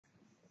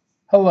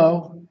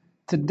Hello.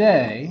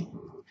 Today,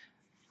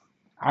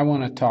 I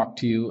want to talk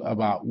to you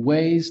about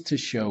ways to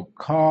show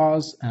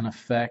cause and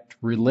effect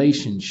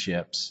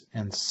relationships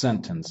in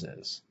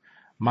sentences.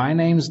 My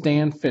name's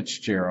Dan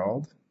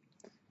Fitzgerald,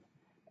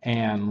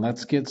 and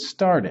let's get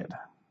started.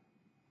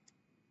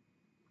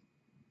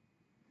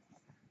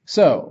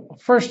 So,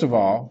 first of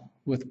all,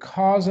 with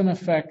cause and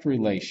effect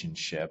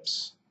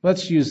relationships,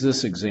 let's use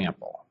this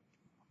example.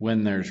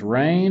 When there's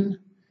rain,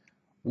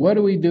 what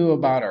do we do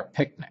about our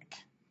picnic?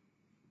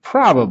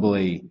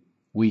 Probably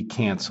we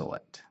cancel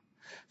it.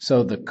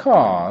 So the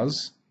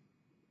cause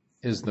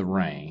is the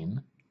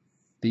rain.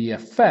 The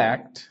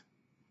effect,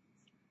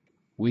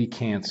 we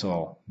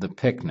cancel the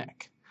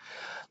picnic.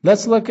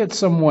 Let's look at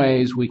some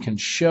ways we can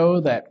show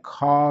that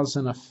cause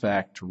and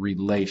effect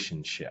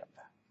relationship.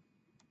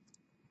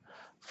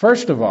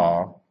 First of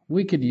all,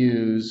 we could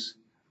use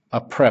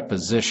a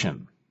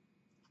preposition.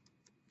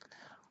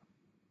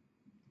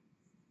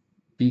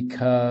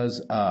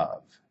 Because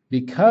of.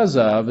 Because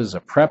of is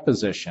a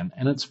preposition,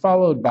 and it's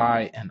followed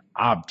by an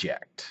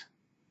object.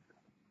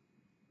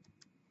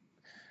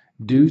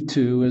 Due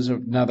to is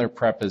another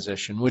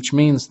preposition, which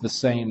means the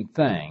same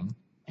thing,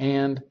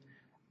 and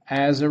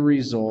as a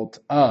result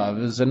of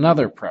is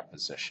another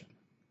preposition.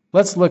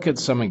 Let's look at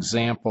some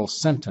example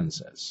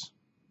sentences.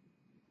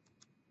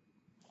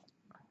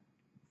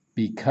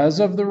 Because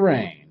of the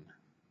rain,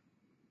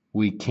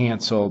 we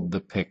canceled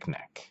the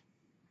picnic.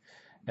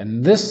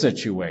 In this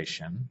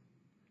situation,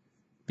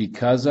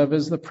 because of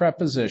is the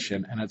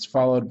preposition, and it's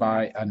followed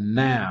by a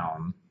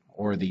noun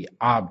or the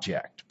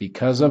object.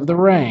 Because of the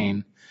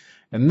rain,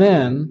 and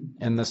then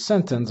in the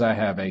sentence I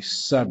have a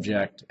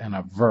subject and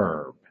a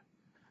verb.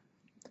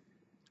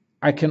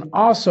 I can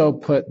also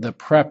put the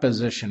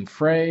preposition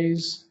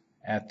phrase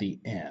at the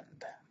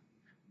end.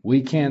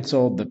 We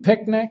canceled the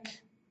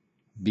picnic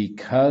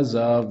because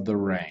of the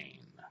rain.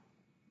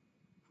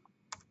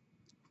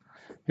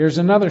 Here's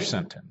another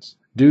sentence.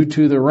 Due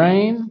to the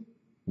rain,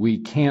 we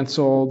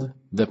canceled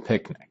the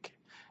picnic.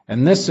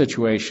 In this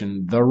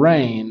situation, the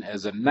rain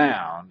is a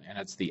noun, and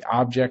it's the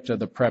object of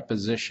the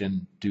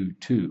preposition due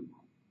to.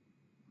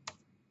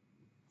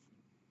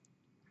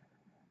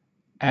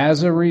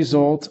 As a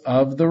result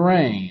of the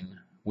rain,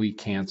 we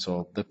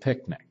canceled the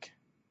picnic.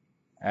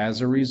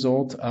 As a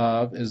result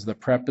of is the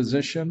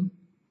preposition.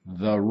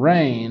 The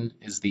rain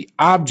is the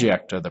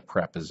object of the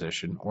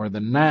preposition, or the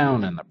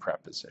noun in the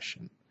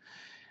preposition.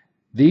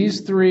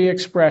 These three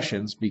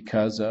expressions,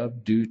 because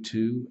of, due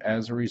to,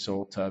 as a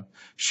result of,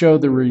 show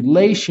the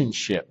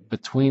relationship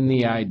between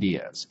the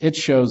ideas. It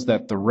shows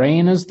that the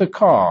rain is the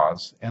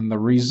cause and the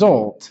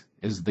result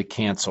is the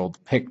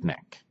canceled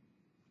picnic.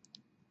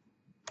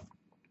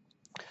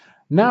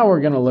 Now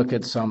we're going to look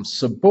at some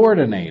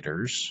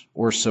subordinators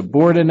or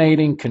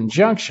subordinating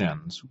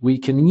conjunctions we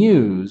can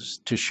use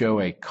to show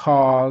a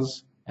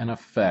cause and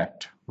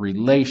effect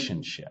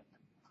relationship.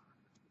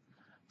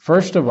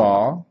 First of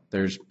all,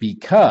 there's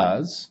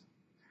because,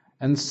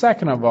 and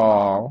second of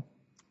all,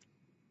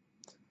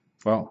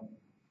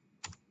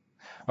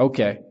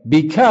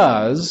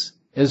 because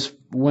is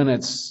when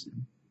it's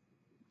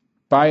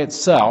by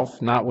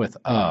itself, not with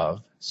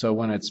of. So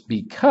when it's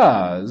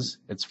because,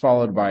 it's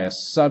followed by a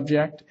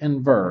subject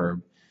and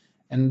verb,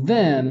 and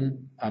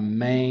then a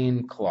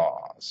main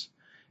clause.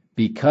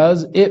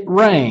 Because it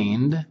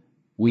rained,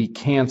 we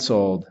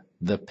canceled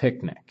the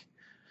picnic.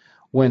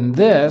 When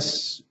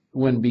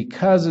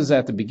because is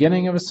at the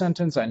beginning of a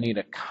sentence, I need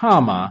a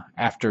comma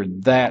after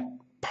that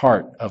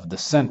part of the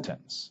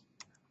sentence.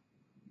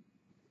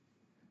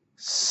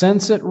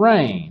 Since it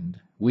rained,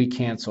 we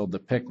canceled the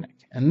picnic.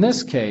 In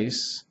this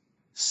case,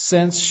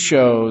 since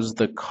shows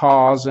the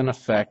cause and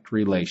effect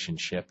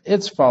relationship.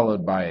 It's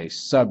followed by a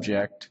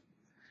subject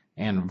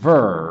and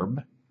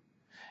verb,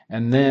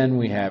 and then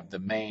we have the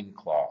main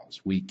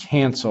clause. We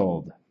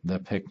canceled the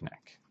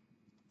picnic.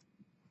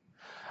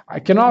 I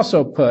can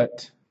also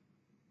put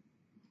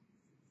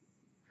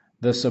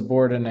the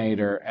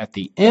subordinator at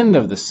the end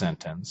of the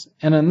sentence,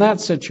 and in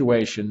that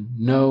situation,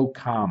 no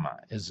comma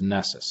is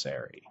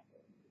necessary.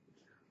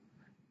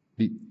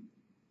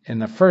 In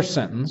the first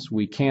sentence,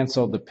 we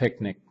canceled the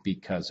picnic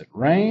because it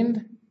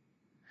rained,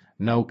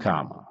 no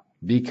comma.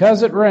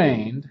 Because it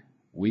rained,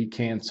 we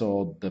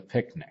canceled the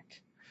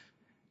picnic.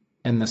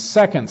 In the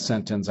second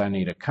sentence, I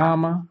need a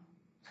comma.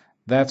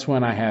 That's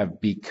when I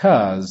have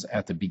because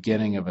at the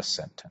beginning of a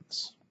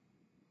sentence.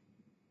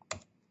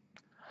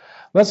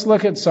 Let's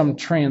look at some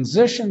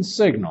transition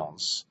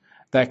signals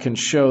that can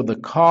show the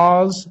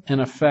cause and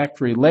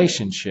effect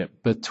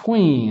relationship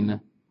between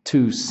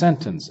two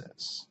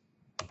sentences.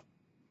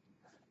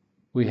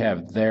 We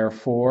have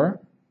therefore,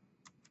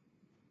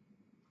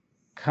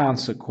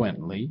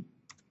 consequently,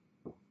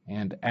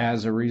 and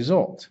as a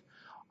result.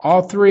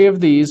 All three of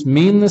these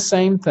mean the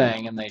same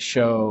thing, and they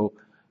show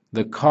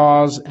the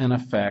cause and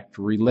effect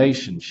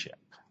relationship.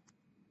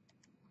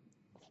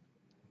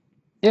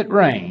 It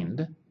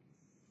rained,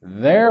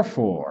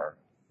 therefore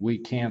we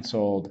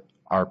canceled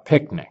our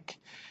picnic.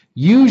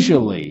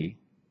 Usually,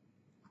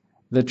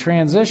 the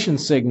transition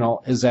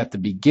signal is at the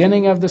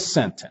beginning of the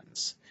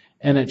sentence,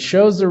 and it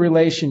shows the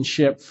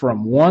relationship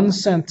from one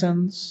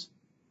sentence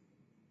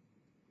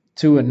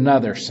to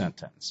another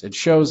sentence. It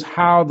shows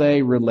how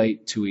they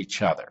relate to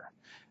each other.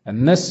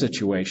 And this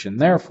situation,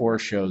 therefore,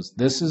 shows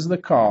this is the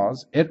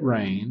cause, it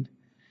rained,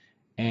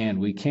 and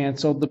we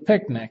canceled the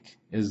picnic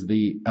is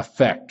the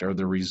effect or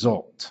the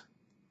result.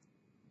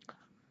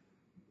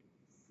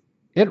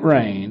 It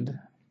rained,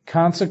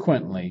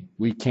 consequently,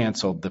 we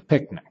canceled the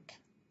picnic.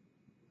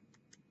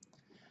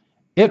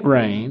 It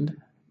rained,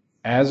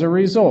 as a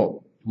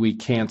result, we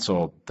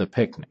canceled the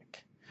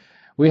picnic.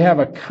 We have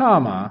a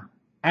comma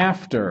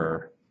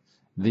after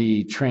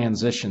the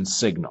transition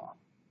signal.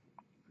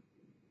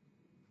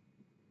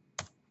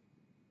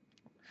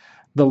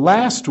 The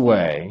last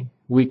way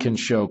we can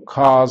show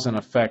cause and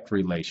effect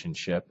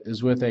relationship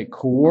is with a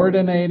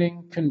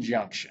coordinating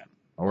conjunction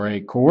or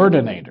a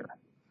coordinator.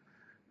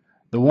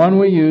 The one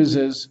we use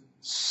is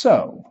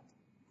so.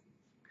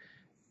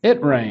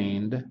 It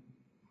rained,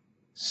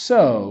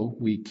 so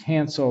we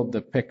canceled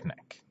the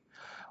picnic.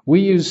 We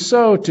use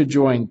so to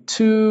join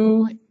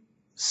two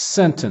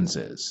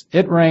sentences.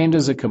 It rained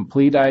is a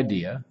complete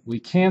idea. We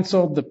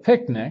canceled the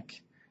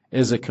picnic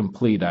is a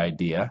complete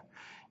idea.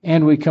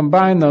 And we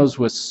combine those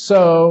with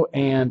so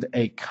and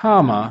a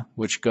comma,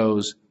 which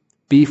goes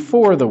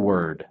before the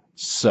word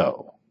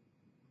so.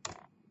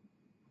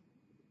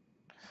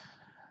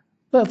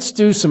 Let's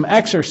do some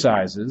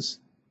exercises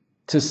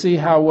to see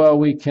how well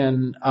we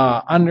can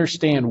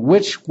understand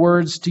which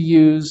words to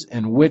use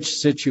in which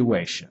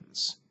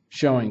situations,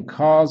 showing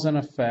cause and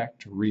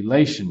effect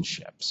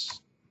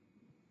relationships.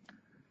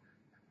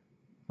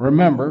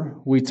 Remember,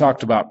 we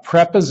talked about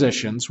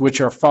prepositions,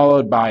 which are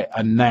followed by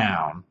a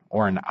noun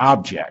or an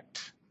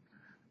object,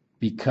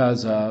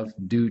 because of,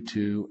 due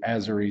to,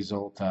 as a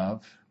result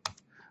of.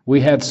 We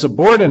had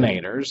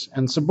subordinators,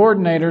 and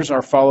subordinators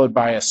are followed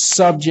by a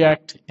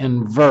subject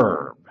and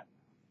verb.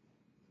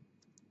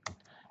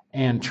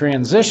 And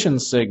transition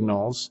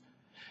signals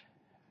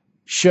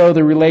show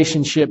the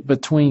relationship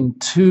between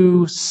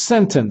two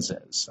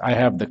sentences. I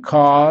have the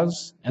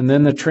cause, and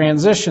then the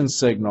transition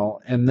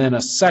signal, and then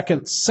a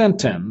second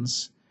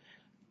sentence.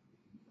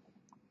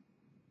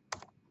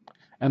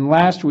 And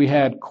last, we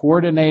had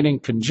coordinating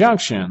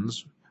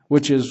conjunctions,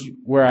 which is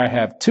where I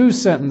have two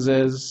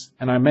sentences,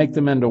 and I make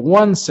them into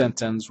one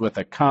sentence with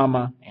a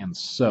comma and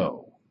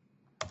so.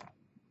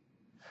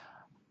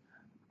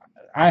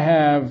 I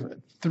have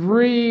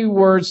three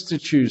words to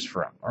choose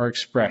from, or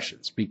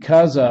expressions: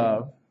 because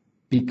of,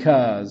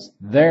 because,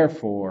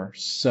 therefore,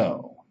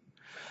 so.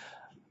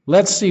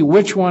 Let's see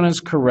which one is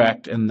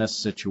correct in this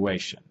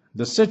situation.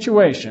 The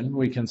situation,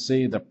 we can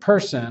see the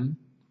person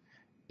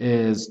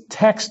is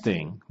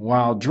texting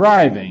while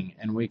driving,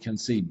 and we can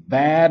see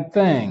bad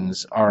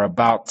things are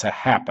about to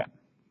happen.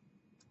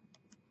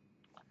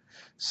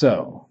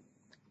 So,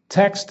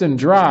 text and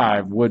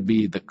drive would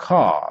be the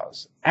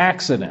cause.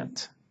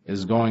 Accident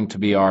is going to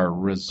be our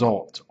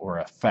result or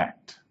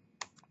effect.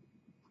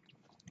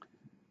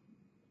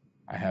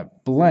 I have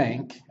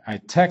blank. I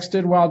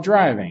texted while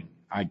driving.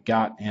 I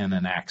got in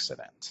an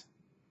accident.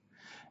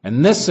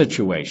 In this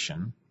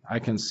situation, I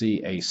can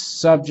see a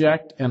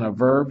subject and a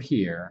verb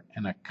here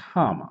and a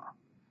comma.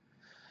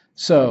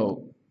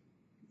 So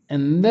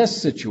in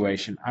this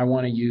situation, I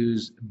want to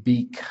use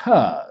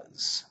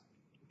because.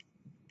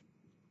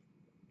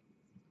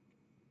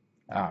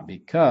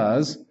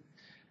 Because.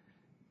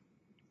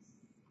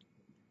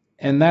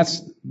 And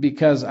that's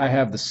because I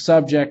have the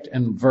subject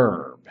and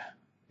verb.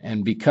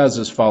 And because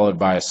is followed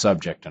by a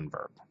subject and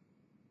verb.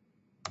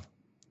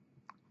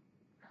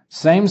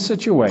 Same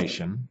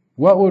situation.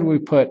 What would we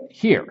put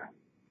here?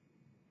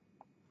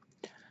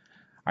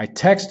 I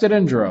texted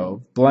and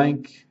drove,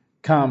 blank,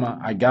 comma,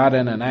 I got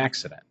in an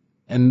accident.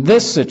 In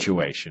this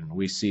situation,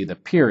 we see the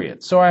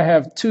period. So I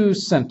have two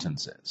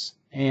sentences.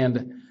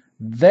 And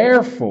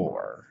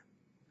therefore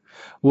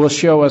will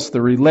show us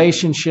the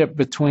relationship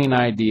between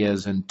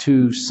ideas in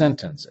two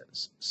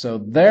sentences. So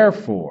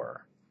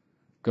therefore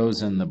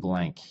goes in the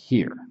blank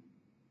here.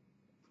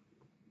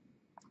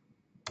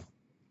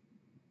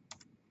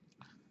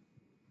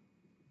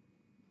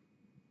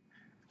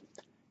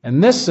 In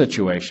this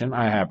situation,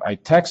 I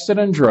texted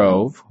and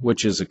drove,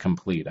 which is a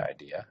complete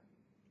idea.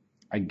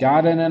 I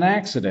got in an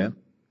accident,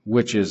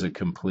 which is a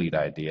complete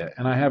idea.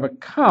 And I have a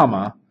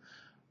comma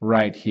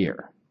right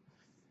here.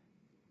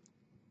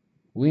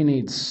 We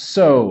need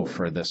so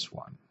for this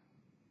one.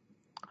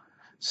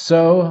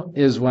 So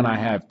is when I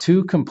have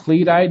two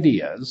complete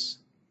ideas,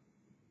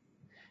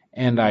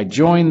 and I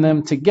join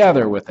them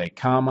together with a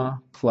comma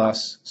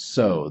plus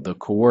so, the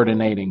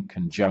coordinating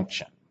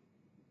conjunction.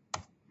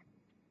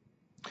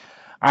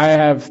 I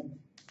have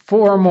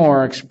four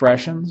more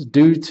expressions: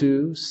 due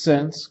to,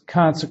 since,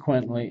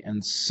 consequently,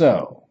 and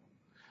so.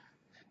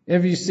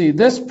 If you see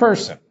this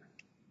person,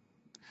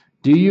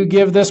 do you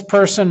give this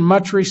person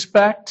much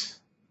respect?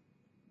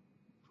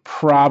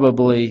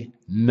 Probably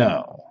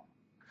no.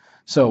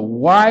 So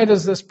why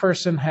does this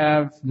person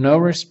have no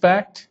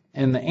respect?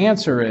 And the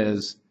answer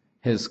is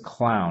his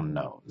clown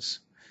nose.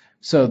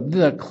 So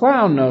the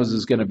clown nose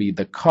is going to be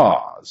the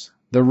cause.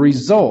 The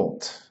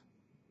result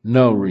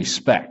no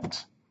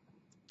respect.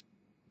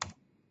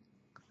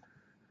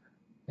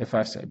 If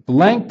I say,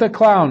 blank the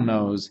clown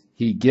knows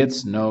he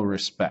gets no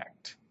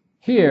respect.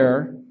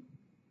 Here,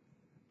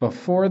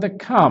 before the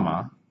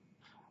comma,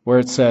 where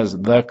it says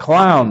the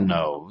clown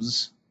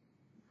knows,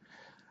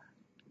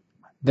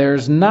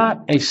 there's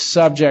not a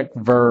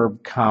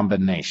subject-verb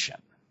combination.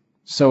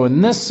 So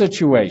in this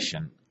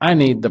situation, I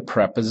need the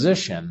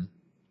preposition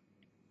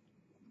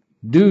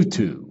due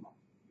to.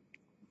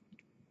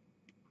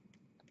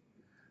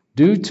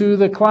 Due to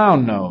the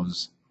clown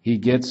knows he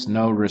gets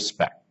no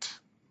respect.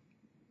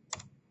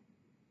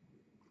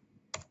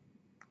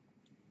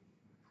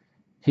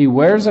 He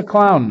wears a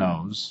clown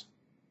nose,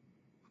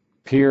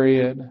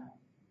 period,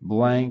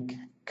 blank,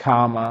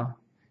 comma,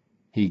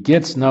 he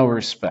gets no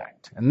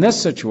respect. In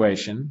this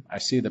situation, I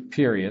see the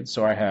period,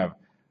 so I have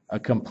a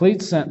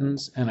complete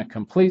sentence and a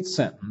complete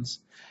sentence,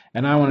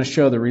 and I want to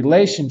show the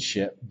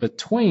relationship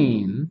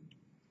between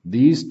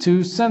these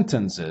two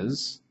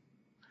sentences.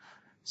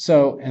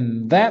 So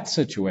in that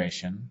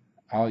situation,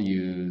 I'll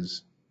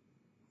use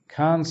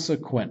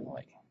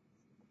consequently.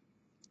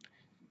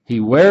 He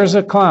wears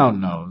a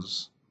clown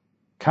nose.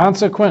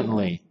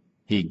 Consequently,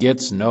 he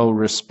gets no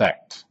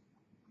respect.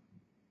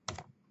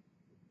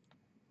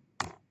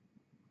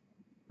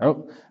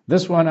 Oh,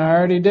 this one I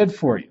already did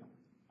for you.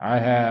 I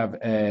have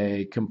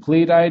a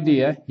complete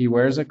idea. He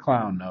wears a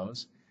clown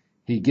nose.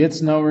 He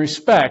gets no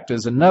respect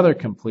is another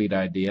complete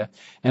idea.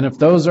 And if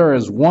those are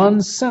as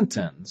one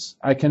sentence,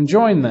 I can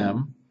join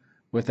them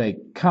with a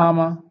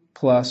comma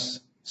plus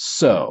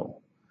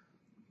so.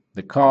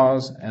 The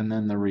cause and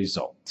then the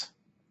result.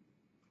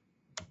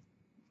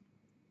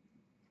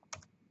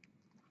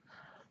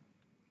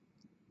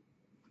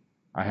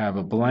 I have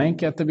a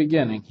blank at the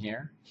beginning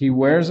here. He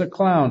wears a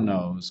clown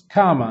nose,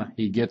 comma,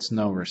 he gets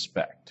no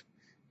respect.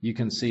 You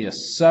can see a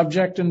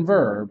subject and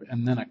verb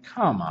and then a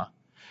comma.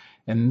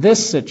 In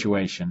this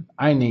situation,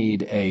 I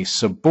need a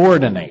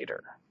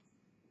subordinator.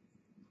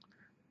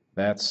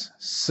 That's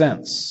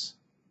since.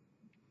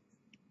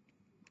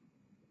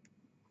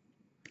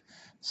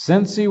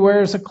 Since he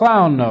wears a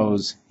clown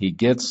nose, he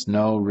gets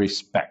no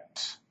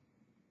respect.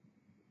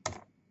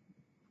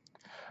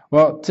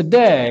 Well,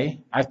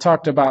 today I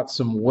talked about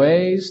some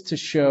ways to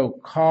show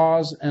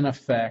cause and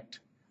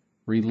effect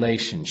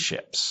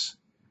relationships.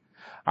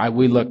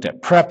 We looked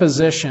at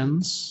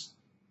prepositions,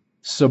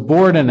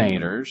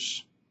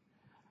 subordinators,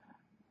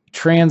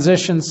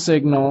 transition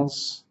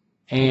signals,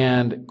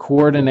 and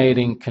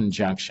coordinating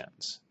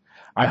conjunctions.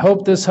 I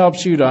hope this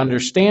helps you to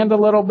understand a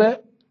little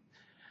bit.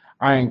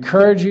 I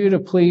encourage you to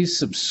please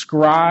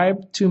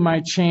subscribe to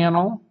my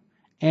channel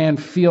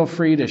and feel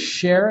free to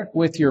share it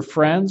with your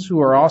friends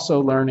who are also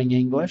learning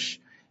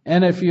English.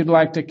 And if you'd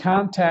like to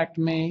contact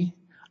me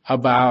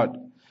about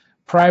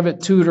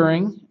private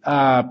tutoring,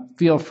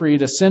 feel free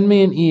to send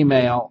me an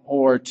email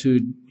or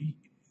to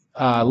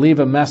leave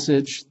a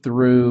message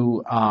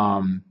through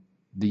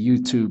the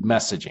YouTube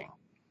messaging.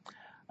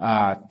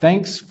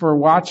 Thanks for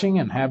watching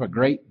and have a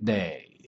great day.